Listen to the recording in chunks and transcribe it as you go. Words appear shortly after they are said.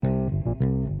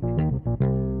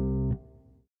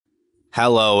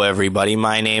Hello, everybody.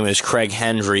 My name is Craig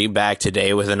Hendry, back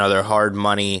today with another Hard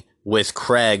Money with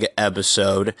Craig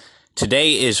episode.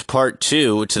 Today is part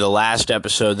 2 to the last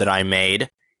episode that I made.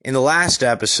 In the last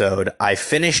episode, I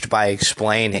finished by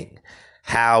explaining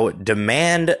how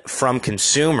demand from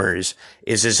consumers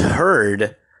is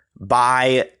heard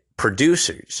by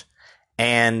producers,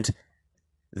 and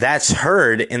that's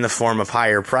heard in the form of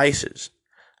higher prices.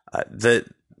 The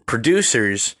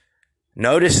producers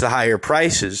notice the higher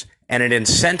prices, and it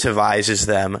incentivizes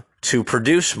them to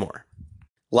produce more.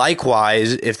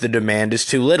 Likewise, if the demand is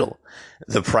too little,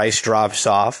 the price drops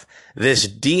off. This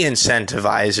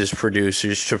de-incentivizes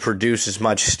producers to produce as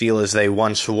much steel as they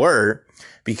once were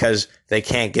because they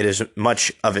can't get as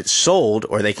much of it sold,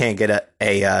 or they can't get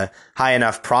a high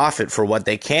enough profit for what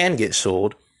they can get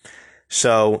sold,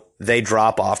 so they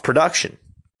drop off production.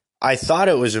 I thought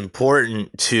it was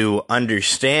important to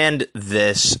understand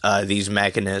these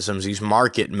mechanisms, these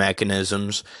market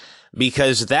mechanisms,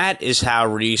 because that is how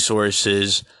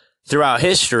resources throughout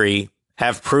history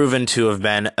have proven to have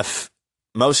been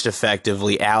most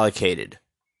effectively allocated.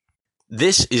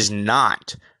 This is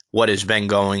not what has been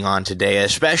going on today,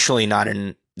 especially not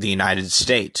in the United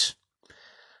States.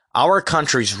 Our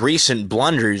country's recent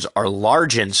blunders are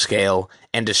large in scale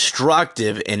and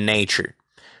destructive in nature.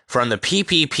 From the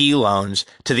PPP loans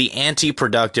to the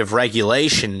anti-productive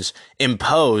regulations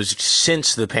imposed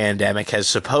since the pandemic has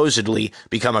supposedly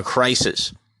become a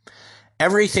crisis.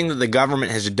 Everything that the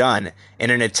government has done in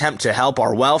an attempt to help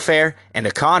our welfare and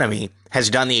economy has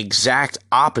done the exact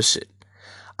opposite.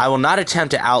 I will not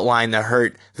attempt to outline the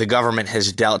hurt the government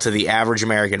has dealt to the average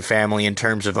American family in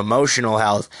terms of emotional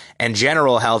health and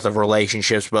general health of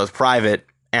relationships, both private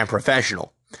and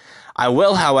professional. I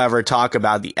will, however, talk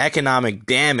about the economic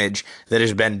damage that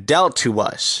has been dealt to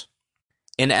us.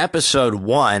 In episode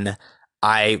 1,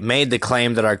 I made the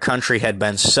claim that our country had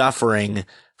been suffering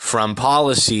from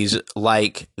policies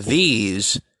like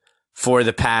these for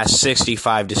the past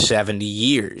 65 to 70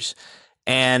 years.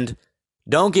 And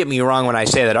don't get me wrong when I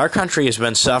say that our country has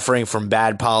been suffering from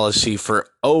bad policy for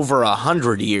over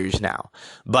 100 years now.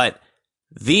 But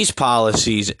these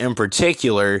policies in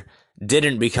particular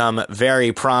didn't become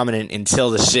very prominent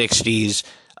until the 60s.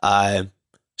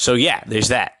 So yeah, there's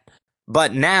that.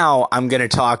 But now I'm going to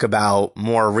talk about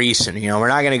more recent. We're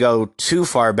not going to go too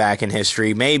far back in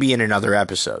history, maybe in another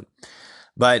episode.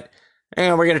 But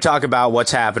we're going to talk about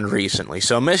what's happened recently.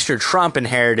 So Mr. Trump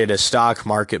inherited a stock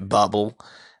market bubble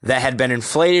that had been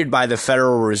inflated by the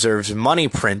Federal Reserve's money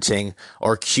printing,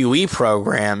 or QE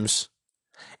programs,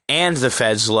 and the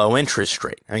Fed's low interest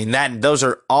rate. Those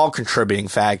are all contributing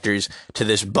factors to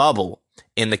this bubble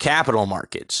in the capital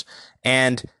markets.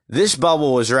 And this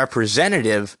bubble was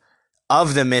representative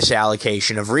of the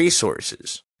misallocation of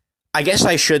resources. I guess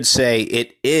I should say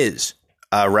it is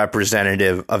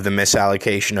representative of the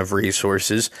misallocation of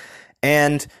resources.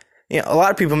 And a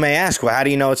lot of people may ask, well, how do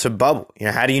you know it's a bubble?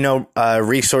 How do you know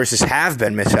resources have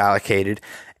been misallocated?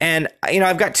 And,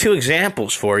 I've got 2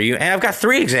 examples for you, and I've got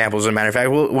 3 examples, as a matter of fact.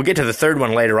 We'll get to the third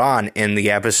one later on in the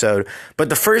episode. But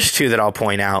the first 2 that I'll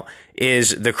point out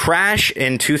is the crash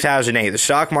in 2008, the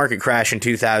stock market crash in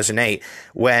 2008,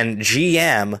 when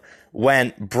GM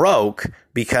went broke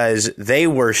because they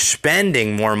were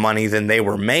spending more money than they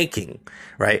were making,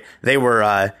 right? They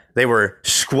were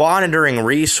squandering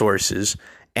resources,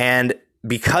 and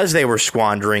because they were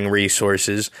squandering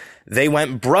resources, they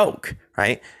went broke,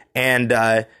 right? And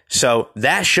so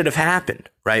that should have happened,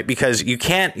 right? Because you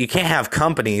can't have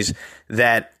companies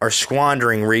that are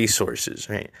squandering resources,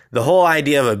 right? The whole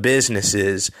idea of a business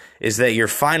is that your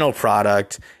final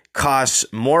product costs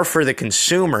more for the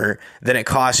consumer than it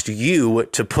costs you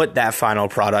to put that final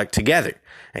product together.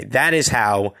 Right? That is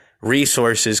how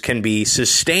resources can be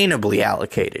sustainably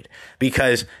allocated.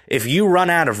 Because if you run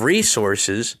out of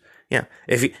resources,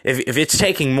 if it's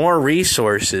taking more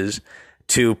resources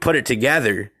to put it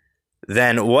together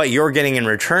than what you're getting in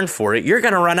return for it, you're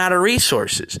going to run out of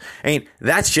resources.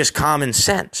 That's just common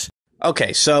sense.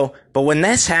 Okay, but when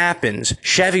this happens,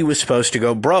 Chevy was supposed to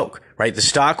go broke, right? The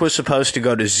stock was supposed to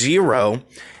go to zero.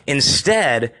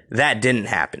 Instead, that didn't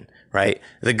happen, right?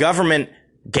 The government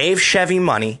gave Chevy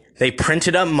money, they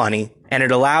printed up money, and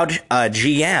it allowed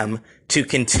GM to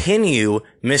continue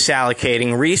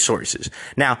misallocating resources.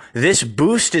 Now, this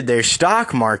boosted their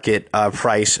stock market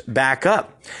price back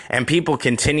up, and people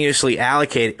continuously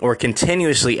allocated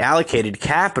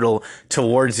capital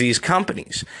towards these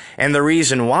companies. And the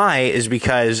reason why is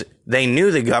because they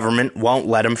knew the government won't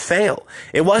let them fail.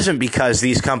 It wasn't because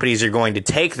these companies are going to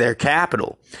take their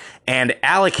capital and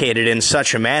allocate it in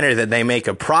such a manner that they make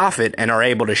a profit and are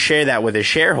able to share that with the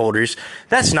shareholders.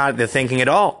 That's not the thinking at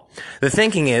all. The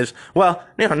thinking is, well,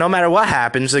 no matter what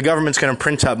happens, the government's going to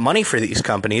print up money for these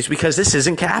companies because this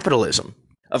isn't capitalism.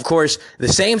 Of course, the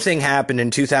same thing happened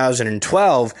in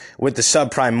 2012 with the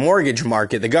subprime mortgage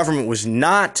market. The government was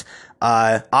not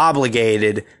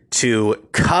obligated to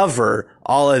cover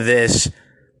all these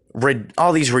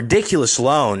ridiculous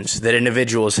loans that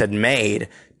individuals had made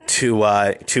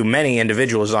to many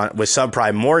individuals with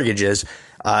subprime mortgages.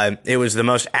 It was the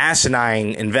most asinine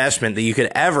investment that you could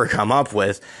ever come up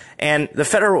with. And the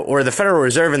Federal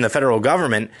Reserve and the federal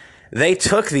government, they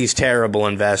took these terrible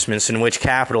investments in which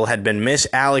capital had been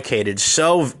misallocated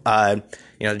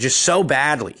just so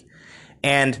badly,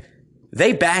 and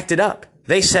they backed it up.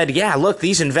 They said, yeah, look,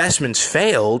 these investments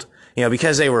failed,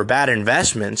 because they were bad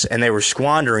investments and they were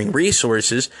squandering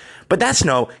resources. But that's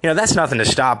nothing to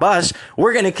stop us.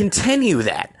 We're going to continue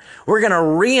that. We're going to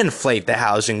reinflate the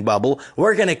housing bubble.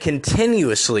 We're going to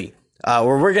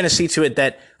we're going to see to it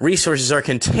that resources are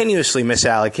continuously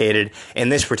misallocated in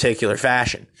this particular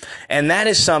fashion. And that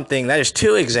is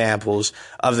two examples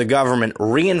of the government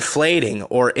reinflating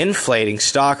or inflating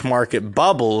stock market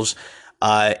bubbles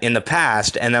in the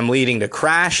past, and them leading to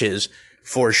crashes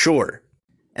for sure.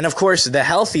 And of course, the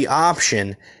healthy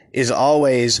option is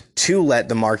always to let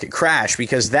the market crash,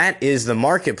 because that is the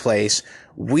marketplace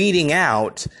weeding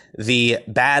out the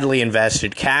badly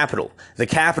invested capital, the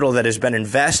capital that has been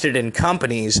invested in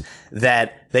companies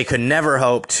that they could never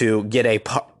hope to get a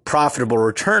profitable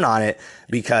return on it,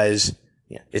 because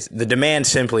the demand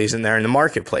simply isn't there in the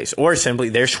marketplace, or simply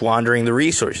they're squandering the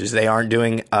resources. They aren't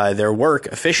doing their work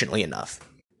efficiently enough.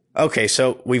 Okay,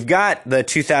 so we've got the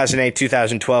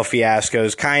 2008-2012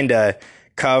 fiascos kind of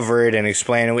covered and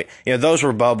explained. Those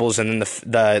were bubbles, and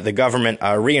then the government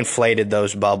reinflated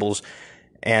those bubbles.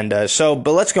 And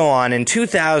but let's go on. In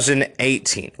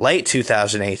 2018, late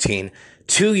 2018,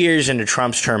 2 years into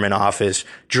Trump's term in office,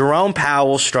 Jerome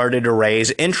Powell started to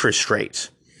raise interest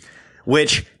rates,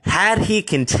 which, had he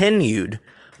continued,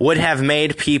 would have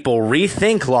made people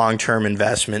rethink long-term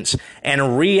investments and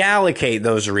reallocate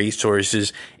those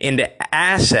resources into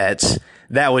assets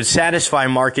that would satisfy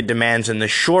market demands in the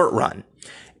short run.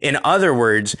 In other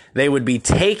words, they would be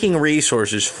taking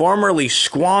resources formerly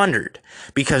squandered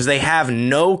because they have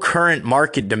no current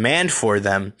market demand for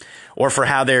them or for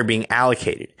how they're being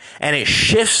allocated. And it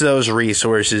shifts those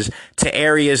resources to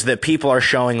areas that people are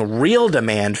showing real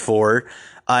demand for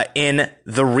in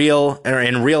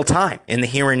real time, in the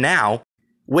here and now,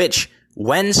 which,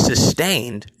 when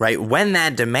sustained, right, when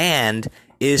that demand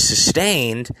is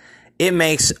sustained, it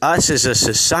makes us as a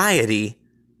society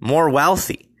more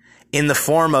wealthy in the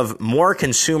form of more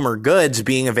consumer goods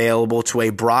being available to a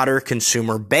broader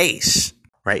consumer base,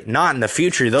 right? Not in the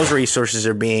future. Those resources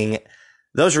are being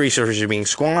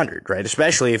squandered, right?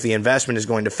 Especially if the investment is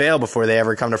going to fail before they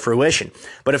ever come to fruition.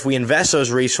 But if we invest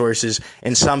those resources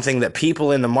in something that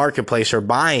people in the marketplace are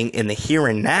buying in the here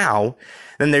and now,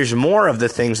 then there's more of the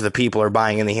things that people are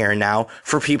buying in the here and now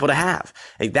for people to have.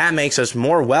 That makes us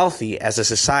more wealthy as a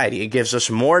society. It gives us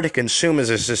more to consume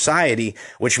as a society,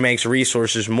 which makes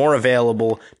resources more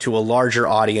available to a larger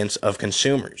audience of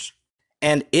consumers.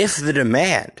 And if the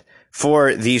demand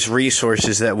for these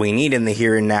resources that we need in the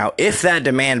here and now, if that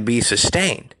demand be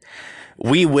sustained,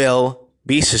 we will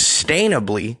be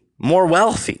sustainably more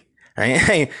wealthy.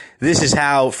 Right? This is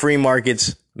how free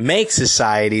markets make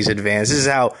societies advance. This is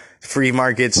how free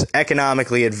markets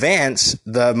economically advance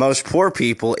the most poor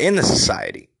people in the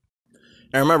society.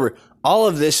 Now remember, all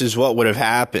of this is what would have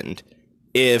happened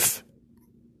if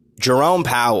Jerome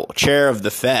Powell, chair of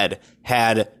the Fed,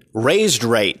 had raised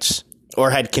rates, or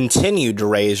had continued to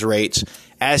raise rates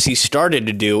as he started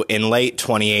to do in late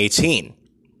 2018.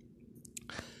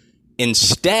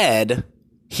 Instead,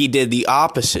 he did the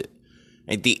opposite.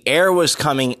 The air was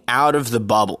coming out of the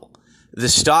bubble. The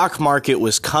stock market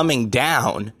was coming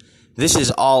down. This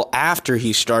is all after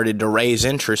he started to raise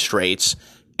interest rates,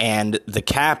 and the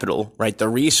capital, right, the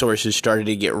resources started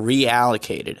to get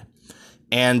reallocated.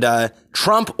 And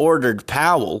Trump ordered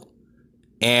Powell,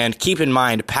 and keep in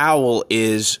mind, Powell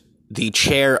is the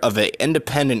chair of an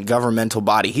independent governmental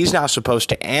body. He's not supposed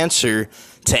to answer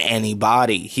to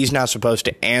anybody. He's not supposed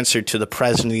to answer to the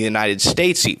president of the United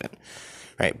States even,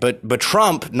 right? But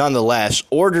Trump, nonetheless,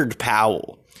 ordered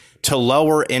Powell to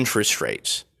lower interest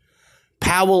rates.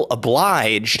 Powell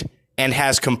obliged and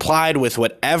has complied with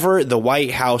whatever the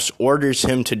White House orders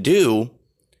him to do,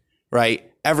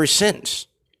 right, ever since.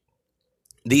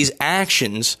 These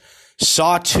actions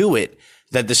saw to it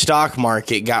that the stock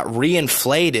market got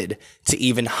reinflated to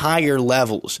even higher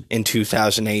levels in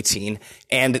 2018,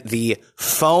 and the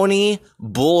phony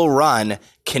bull run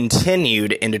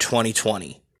continued into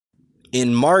 2020.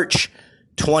 In March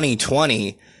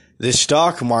 2020, the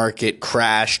stock market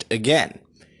crashed again,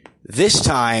 this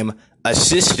time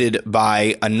assisted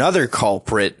by another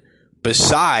culprit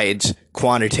besides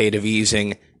quantitative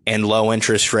easing and low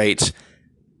interest rates,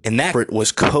 and that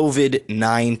was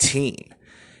COVID-19.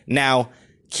 Now,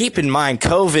 keep in mind,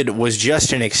 COVID was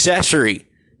just an accessory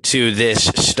to this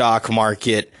stock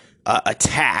market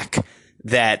attack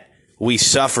that we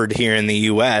suffered here in the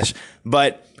U.S.,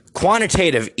 but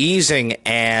quantitative easing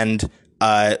and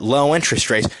low interest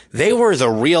rates, they were the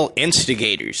real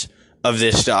instigators of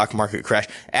this stock market crash.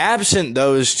 Absent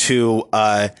those two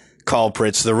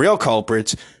culprits, the real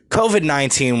culprits,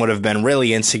 COVID-19 would have been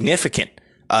really insignificant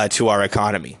to our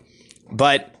economy.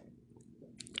 But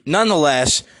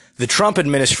nonetheless, the Trump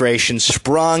administration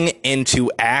sprung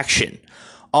into action.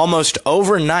 Almost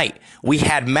overnight, we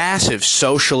had massive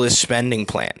socialist spending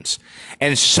plans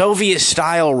and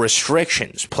Soviet-style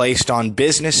restrictions placed on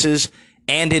businesses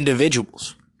and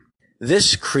individuals.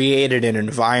 This created an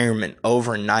environment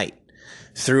overnight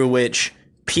through which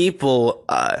people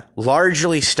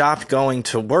largely stopped going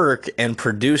to work and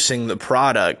producing the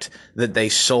product that they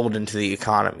sold into the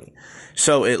economy.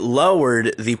 So it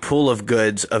lowered the pool of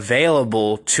goods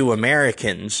available to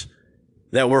Americans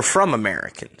that were from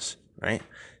Americans, right?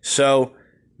 So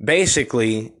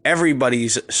basically,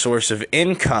 everybody's source of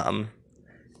income,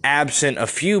 absent a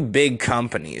few big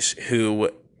companies who,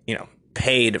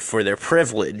 paid for their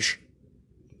privilege,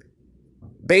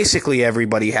 basically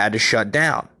everybody had to shut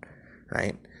down,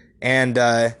 right? And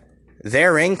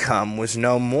their income was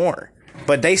no more,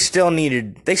 but they still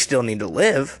need to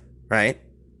live, right?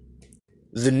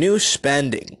 The new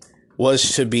spending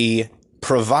was to be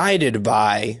provided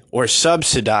by or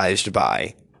subsidized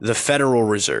by the Federal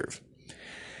Reserve.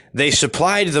 They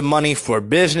supplied the money for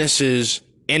businesses,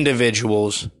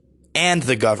 individuals, and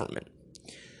the government.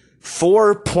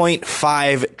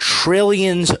 $4.5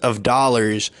 trillion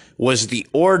was the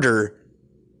order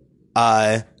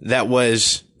that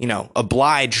was,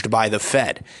 obliged by the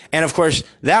Fed. And of course,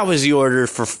 that was the order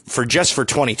for just for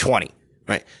 2020,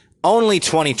 right? Only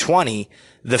 2020,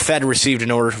 the Fed received an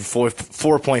order for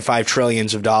 $4.5 trillion,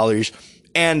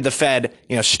 and the Fed,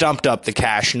 stumped up the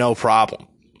cash, no problem,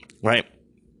 right?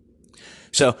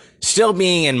 So, still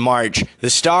being in March, the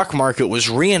stock market was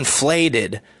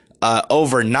reinflated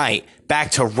overnight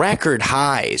back to record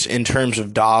highs in terms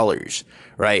of dollars,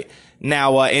 right?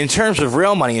 Now, in terms of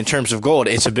real money, in terms of gold,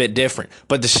 it's a bit different.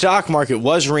 But the stock market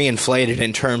was reinflated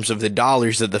in terms of the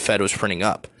dollars that the Fed was printing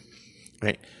up,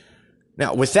 right?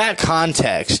 Now, with that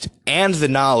context and the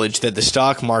knowledge that the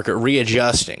stock market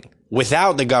readjusting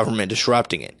without the government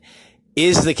disrupting it,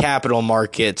 is the capital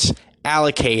markets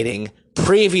allocating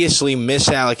previously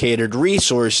misallocated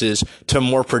resources to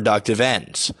more productive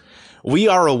ends. We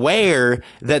are aware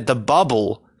that the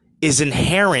bubble is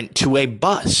inherent to a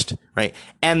bust, right?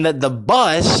 And that the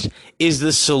bust is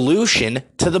the solution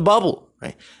to the bubble,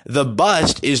 right? The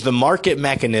bust is the market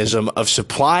mechanism of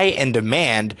supply and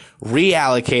demand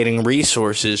reallocating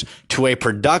resources to a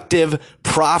productive,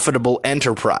 profitable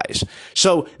enterprise.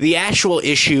 So the actual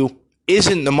issue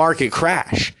isn't the market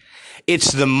crash.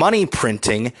 It's the money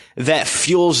printing that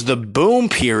fuels the boom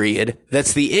period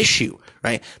that's the issue,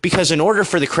 right? Because in order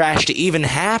for the crash to even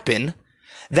happen,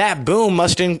 that boom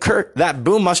must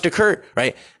occur,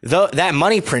 right? That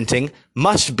money printing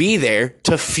must be there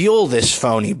to fuel this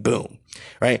phony boom,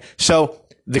 right? So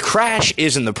the crash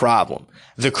isn't the problem.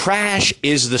 The crash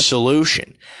is the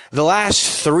solution. The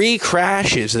last 3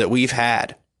 crashes that we've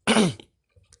had,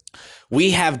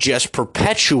 we have just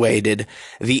perpetuated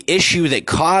the issue that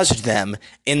caused them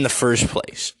in the first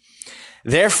place.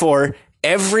 Therefore,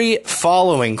 every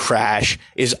following crash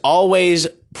is always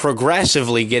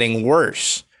progressively getting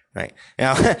worse, right?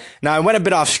 Now I went a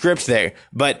bit off script there,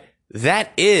 but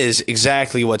that is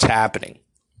exactly what's happening.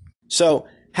 So,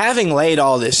 having laid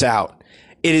all this out,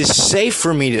 it is safe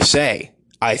for me to say,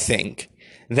 I think,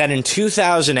 that in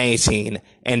 2018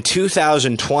 and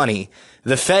 2020,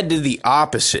 the Fed did the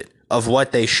opposite of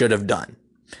what they should have done.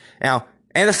 Now,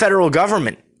 and the federal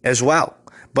government as well,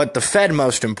 but the Fed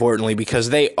most importantly, because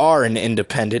they are an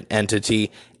independent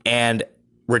entity and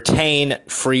retain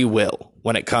free will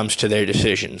when it comes to their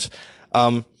decisions.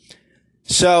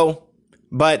 So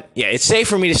But yeah, it's safe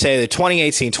for me to say that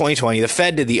 2018, 2020, the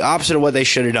Fed did the opposite of what they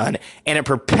should have done, and it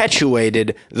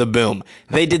perpetuated the boom.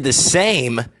 They did the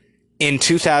same in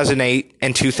 2008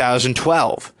 and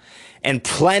 2012, and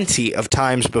plenty of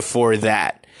times before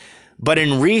that. But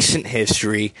in recent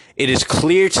history, it is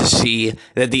clear to see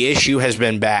that the issue has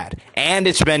been bad, and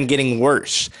it's been getting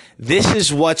worse. This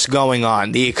is what's going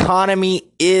on. The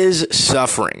economy is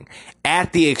suffering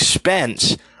at the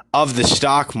expense of the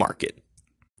stock market.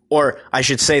 Or I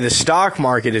should say the stock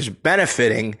market is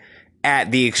benefiting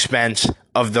at the expense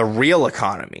of the real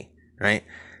economy, right?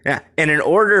 Yeah. And in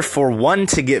order for one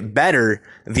to get better,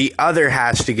 the other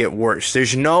has to get worse.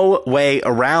 There's no way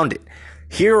around it.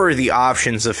 Here are the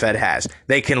options the Fed has.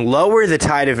 They can lower the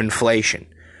tide of inflation,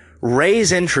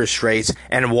 raise interest rates,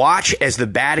 and watch as the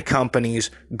bad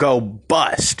companies go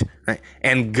bust. Right?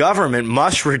 And government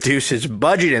must reduce its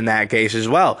budget in that case as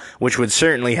well, which would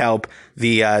certainly help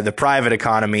the private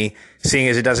economy, seeing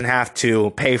as it doesn't have to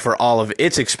pay for all of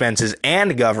its expenses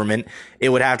and government. It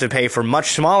would have to pay for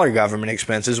much smaller government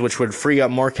expenses, which would free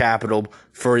up more capital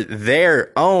for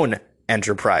their own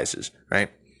enterprises, right?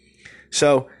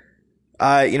 So,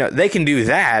 they can do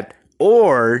that,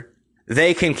 or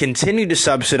they can continue to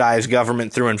subsidize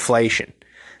government through inflation.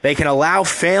 They can allow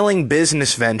failing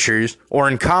business ventures or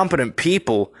incompetent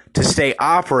people to stay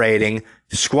operating,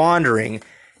 squandering,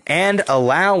 and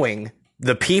allowing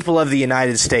the people of the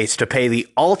United States to pay the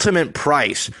ultimate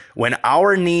price when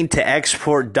our need to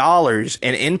export dollars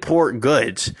and import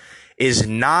goods is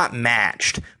not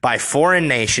matched by foreign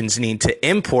nations' need to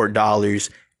import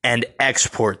dollars and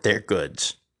export their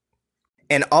goods.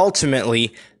 And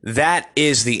ultimately, that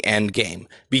is the end game,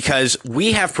 because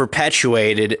we have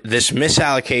perpetuated this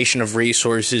misallocation of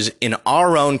resources in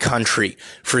our own country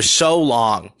for so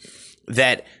long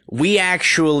that we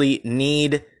actually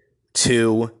need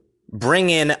to bring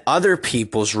in other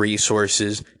people's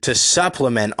resources to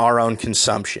supplement our own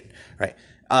consumption, right?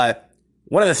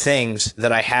 One of the things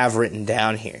that I have written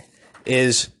down here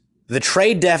is the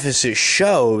trade deficit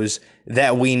shows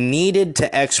that we needed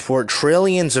to export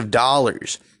trillions of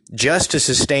dollars just to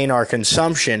sustain our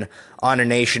consumption on a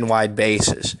nationwide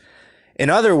basis. In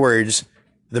other words,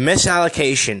 the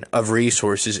misallocation of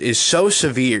resources is so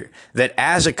severe that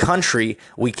as a country,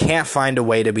 we can't find a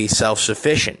way to be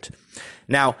self-sufficient.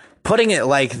 Now, putting it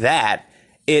like that,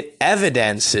 it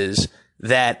evidences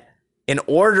that in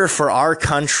order for our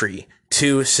country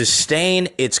to sustain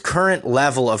its current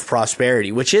level of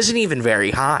prosperity, which isn't even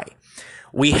very high,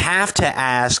 we have to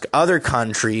ask other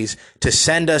countries to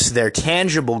send us their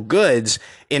tangible goods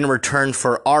in return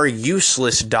for our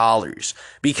useless dollars,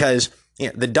 because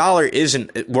the dollar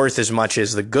isn't worth as much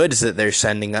as the goods that they're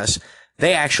sending us.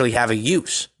 They actually have a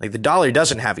use. Like, the dollar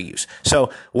doesn't have a use.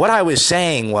 So what I was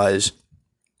saying was,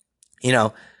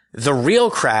 the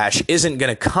real crash isn't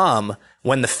going to come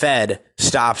when the Fed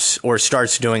stops or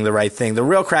starts doing the right thing. The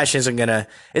real crash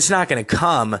it's not going to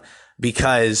come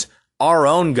because our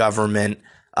own government,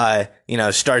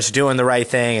 starts doing the right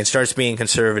thing and starts being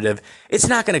conservative. It's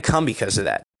not going to come because of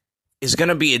that. It's going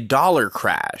to be a dollar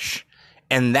crash.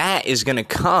 And that is going to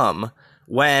come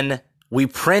when we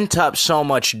print up so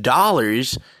much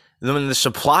dollars, when the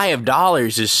supply of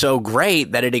dollars is so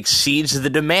great that it exceeds the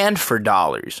demand for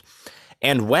dollars.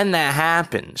 And when that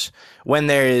happens, when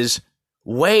there is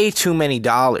way too many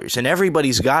dollars and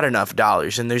everybody's got enough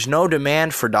dollars and there's no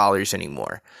demand for dollars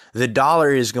anymore, the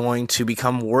dollar is going to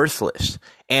become worthless,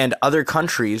 and other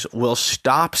countries will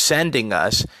stop sending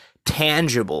us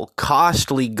tangible,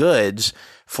 costly goods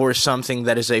for something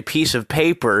that is a piece of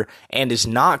paper and is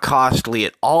not costly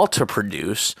at all to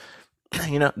produce.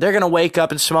 They're going to wake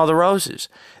up and smell the roses.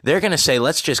 They're going to say,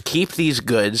 let's just keep these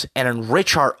goods and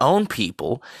enrich our own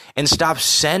people and stop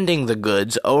sending the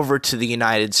goods over to the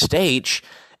United States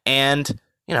and,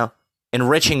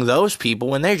 enriching those people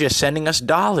when they're just sending us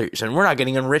dollars and we're not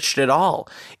getting enriched at all.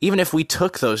 Even if we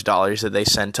took those dollars that they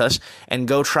sent us and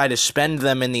go try to spend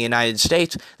them in the United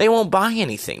States, they won't buy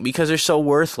anything because they're so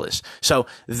worthless. So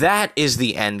that is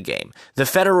the end game. The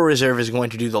Federal Reserve is going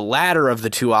to do the latter of the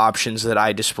two options that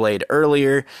I displayed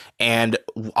earlier, and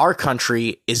our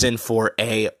country is in for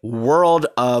a world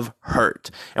of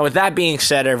hurt. And with that being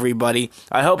said, everybody,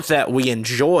 I hope that we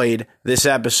enjoyed this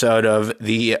episode of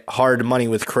the Hard Money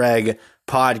with Craig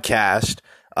podcast.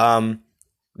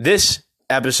 This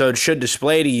episode should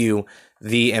display to you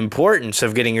the importance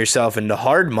of getting yourself into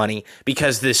hard money,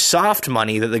 because this soft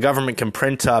money that the government can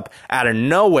print up out of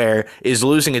nowhere is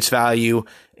losing its value.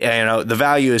 The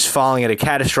value is falling at a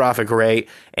catastrophic rate,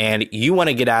 and you want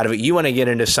to get out of it. You want to get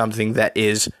into something that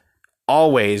is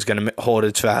always going to hold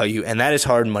its value, and that is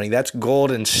hard money. That's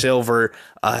gold and silver.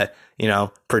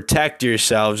 Protect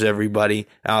yourselves, everybody.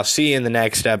 I'll see you in the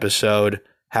next episode.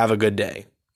 Have a good day.